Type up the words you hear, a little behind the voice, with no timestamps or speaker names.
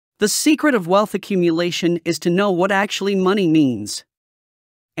The secret of wealth accumulation is to know what actually money means.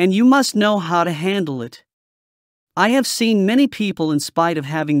 And you must know how to handle it. I have seen many people, in spite of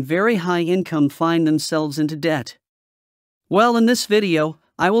having very high income, find themselves into debt. Well, in this video,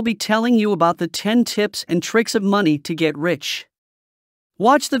 I will be telling you about the 10 tips and tricks of money to get rich.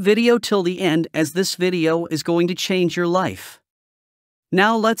 Watch the video till the end, as this video is going to change your life.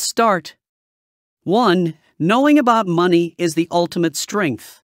 Now let's start. 1. Knowing about money is the ultimate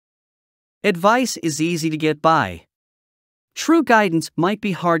strength. Advice is easy to get by. True guidance might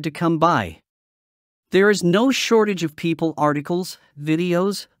be hard to come by. There is no shortage of people, articles,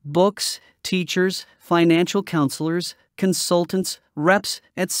 videos, books, teachers, financial counselors, consultants, reps,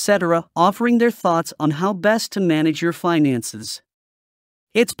 etc., offering their thoughts on how best to manage your finances.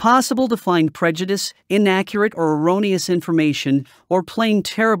 It's possible to find prejudice, inaccurate or erroneous information, or plain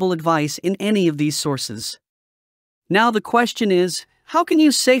terrible advice in any of these sources. Now the question is, how can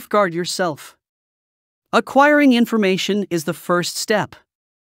you safeguard yourself? Acquiring information is the first step.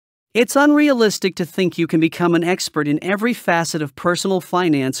 It's unrealistic to think you can become an expert in every facet of personal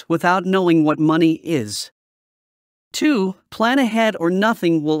finance without knowing what money is. 2. Plan ahead or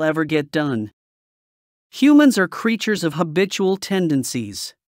nothing will ever get done. Humans are creatures of habitual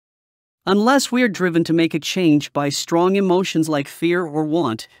tendencies. Unless we are driven to make a change by strong emotions like fear or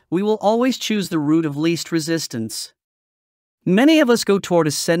want, we will always choose the route of least resistance. Many of us go toward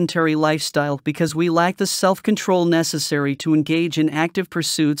a sedentary lifestyle because we lack the self-control necessary to engage in active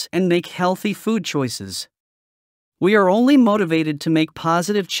pursuits and make healthy food choices. We are only motivated to make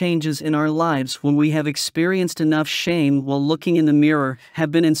positive changes in our lives when we have experienced enough shame while looking in the mirror, have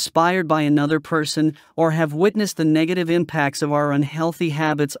been inspired by another person, or have witnessed the negative impacts of our unhealthy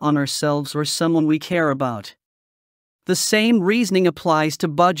habits on ourselves or someone we care about. The same reasoning applies to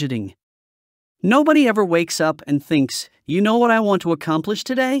budgeting. Nobody ever wakes up and thinks, "You know what I want to accomplish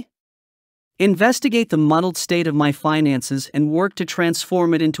today? Investigate the muddled state of my finances and work to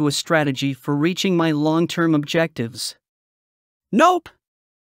transform it into a strategy for reaching my long-term objectives." Nope.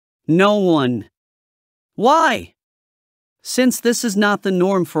 No one. Why? Since this is not the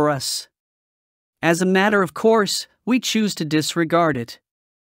norm for us. As a matter of course, we choose to disregard it.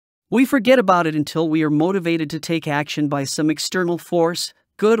 We forget about it until we are motivated to take action by some external force,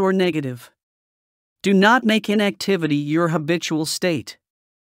 good or negative. Do not make inactivity your habitual state.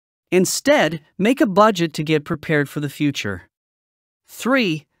 Instead, make a budget to get prepared for the future.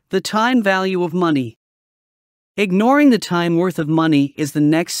 3. The time value of money. Ignoring the time worth of money is the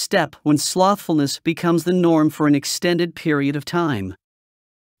next step when slothfulness becomes the norm for an extended period of time.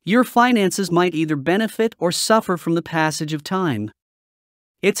 Your finances might either benefit or suffer from the passage of time.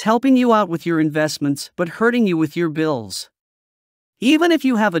 It's helping you out with your investments but hurting you with your bills. Even if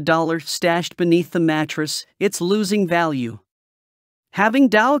you have $1 stashed beneath the mattress, it's losing value. Having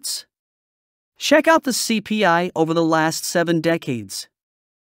doubts? Check out the CPI over the last 7 decades.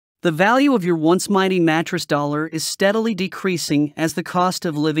 The value of your once mighty mattress dollar is steadily decreasing as the cost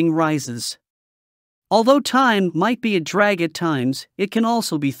of living rises. Although time might be a drag at times, it can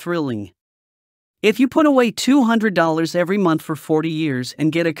also be thrilling. If you put away $200 every month for 40 years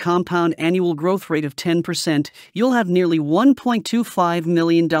and get a compound annual growth rate of 10%, you'll have nearly $1.25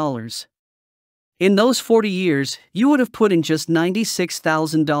 million. In those 40 years, you would have put in just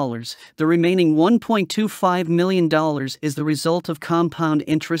 $96,000. The remaining $1.25 million is the result of compound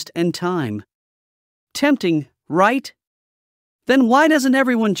interest and time. Tempting, right? Then why doesn't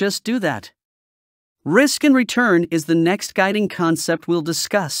everyone just do that? Risk and return is the next guiding concept we'll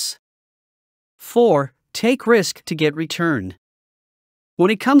discuss. 4. Take risk to get return.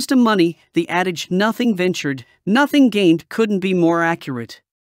 When it comes to money, the adage "nothing ventured, nothing gained" couldn't be more accurate.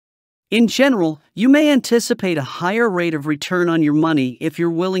 In general, you may anticipate a higher rate of return on your money if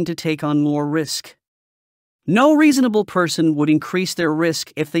you're willing to take on more risk. No reasonable person would increase their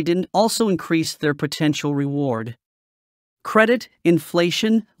risk if they didn't also increase their potential reward. Credit,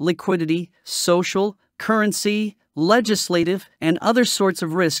 inflation, liquidity, social, currency, legislative, and other sorts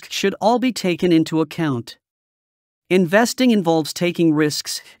of risk should all be taken into account. Investing involves taking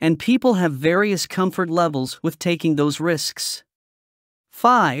risks, and people have various comfort levels with taking those risks.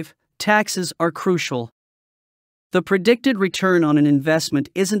 5. Taxes are crucial. The predicted return on an investment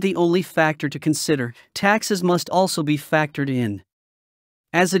isn't the only factor to consider. Taxes must also be factored in.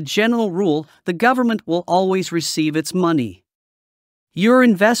 As a general rule, the government will always receive its money. Your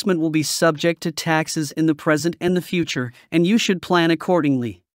investment will be subject to taxes in the present and the future, and you should plan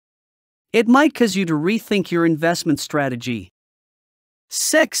accordingly. It might cause you to rethink your investment strategy.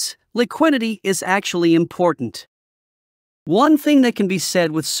 6. Liquidity is actually important. One thing that can be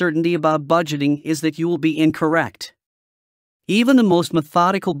said with certainty about budgeting is that you will be incorrect. Even the most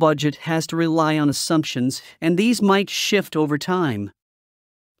methodical budget has to rely on assumptions, and these might shift over time.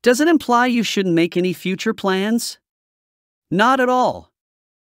 Does it imply you shouldn't make any future plans? Not at all.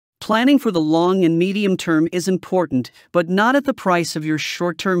 Planning for the long and medium term is important, but not at the price of your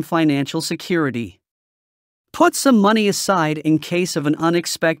short-term financial security. Put some money aside in case of an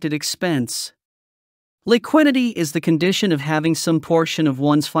unexpected expense. Liquidity is the condition of having some portion of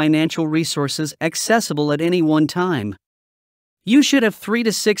one's financial resources accessible at any one time. You should have 3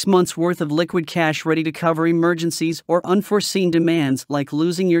 to 6 months' worth of liquid cash ready to cover emergencies or unforeseen demands like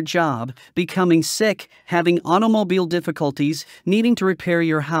losing your job, becoming sick, having automobile difficulties, needing to repair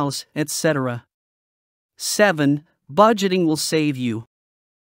your house, etc. 7. Budgeting will save you.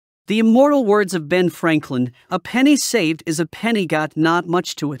 The immortal words of Ben Franklin, "A penny saved is a penny got, not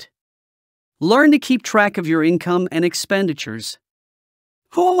much to it." Learn to keep track of your income and expenditures.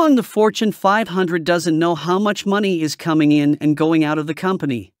 Who among the Fortune 500 doesn't know how much money is coming in and going out of the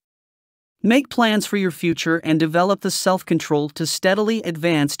company? Make plans for your future and develop the self-control to steadily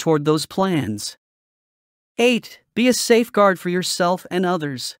advance toward those plans. 8. Be a safeguard for yourself and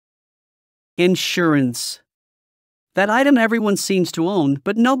others. Insurance. That item everyone seems to own,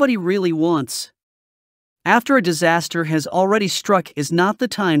 but nobody really wants. After a disaster has already struck is not the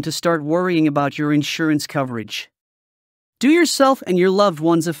time to start worrying about your insurance coverage. Do yourself and your loved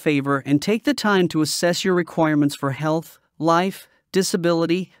ones a favor and take the time to assess your requirements for health, life,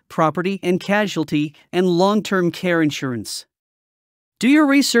 disability, property and casualty, and long-term care insurance. Do your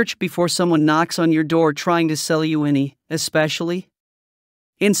research before someone knocks on your door trying to sell you any, especially.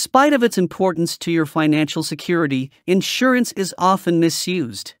 In spite of its importance to your financial security, insurance is often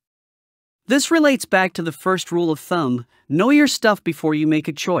misused. This relates back to the first rule of thumb: know your stuff before you make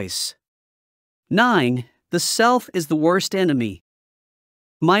a choice. 9. The self is the worst enemy.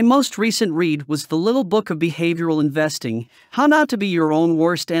 My most recent read was The Little Book of Behavioral Investing, How Not to Be Your Own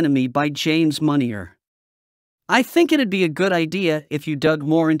Worst Enemy by James Munier. I think it'd be a good idea if you dug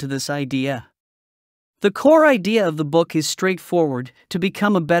more into this idea. The core idea of the book is straightforward. To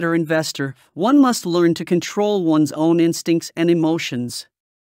become a better investor, one must learn to control one's own instincts and emotions.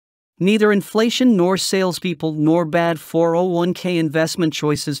 Neither inflation nor salespeople nor bad 401k investment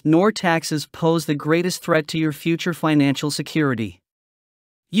choices nor taxes pose the greatest threat to your future financial security.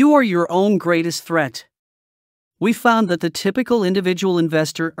 You are your own greatest threat. We found that the typical individual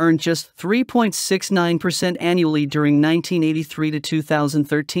investor earned just 3.69% annually during 1983 to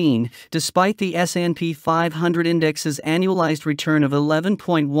 2013, despite the S&P 500 index's annualized return of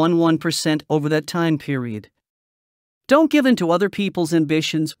 11.11% over that time period. Don't give in to other people's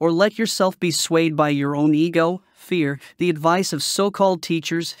ambitions or let yourself be swayed by your own ego, fear, the advice of so-called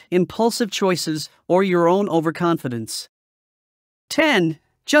teachers, impulsive choices, or your own overconfidence. 10.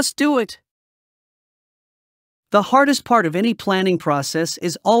 Just do it. The hardest part of any planning process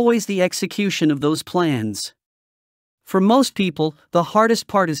is always the execution of those plans. For most people, the hardest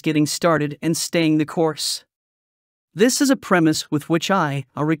part is getting started and staying the course. This is a premise with which I,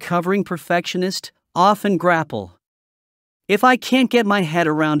 a recovering perfectionist, often grapple. If I can't get my head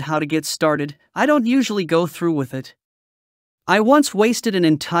around how to get started, I don't usually go through with it. I once wasted an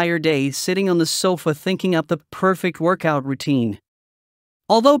entire day sitting on the sofa thinking up the perfect workout routine.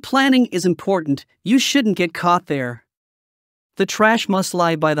 Although planning is important, you shouldn't get caught there. The trash must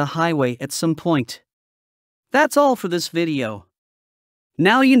lie by the highway at some point. That's all for this video.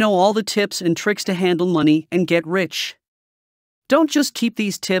 Now you know all the tips and tricks to handle money and get rich. Don't just keep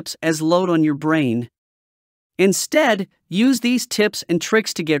these tips as load on your brain. Instead, use these tips and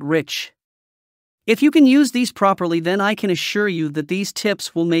tricks to get rich. If you can use these properly, then I can assure you that these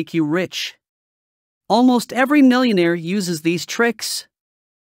tips will make you rich. Almost every millionaire uses these tricks.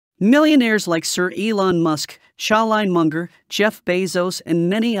 Millionaires like Sir Elon Musk, Charlene Munger, Jeff Bezos, and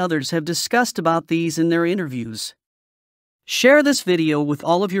many others have discussed about these in their interviews. Share this video with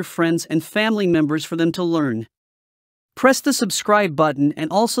all of your friends and family members for them to learn. Press the subscribe button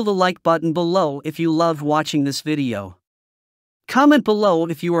and also the like button below if you loved watching this video. Comment below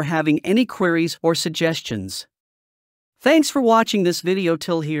if you are having any queries or suggestions. Thanks for watching this video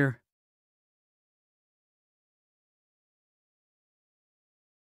till here.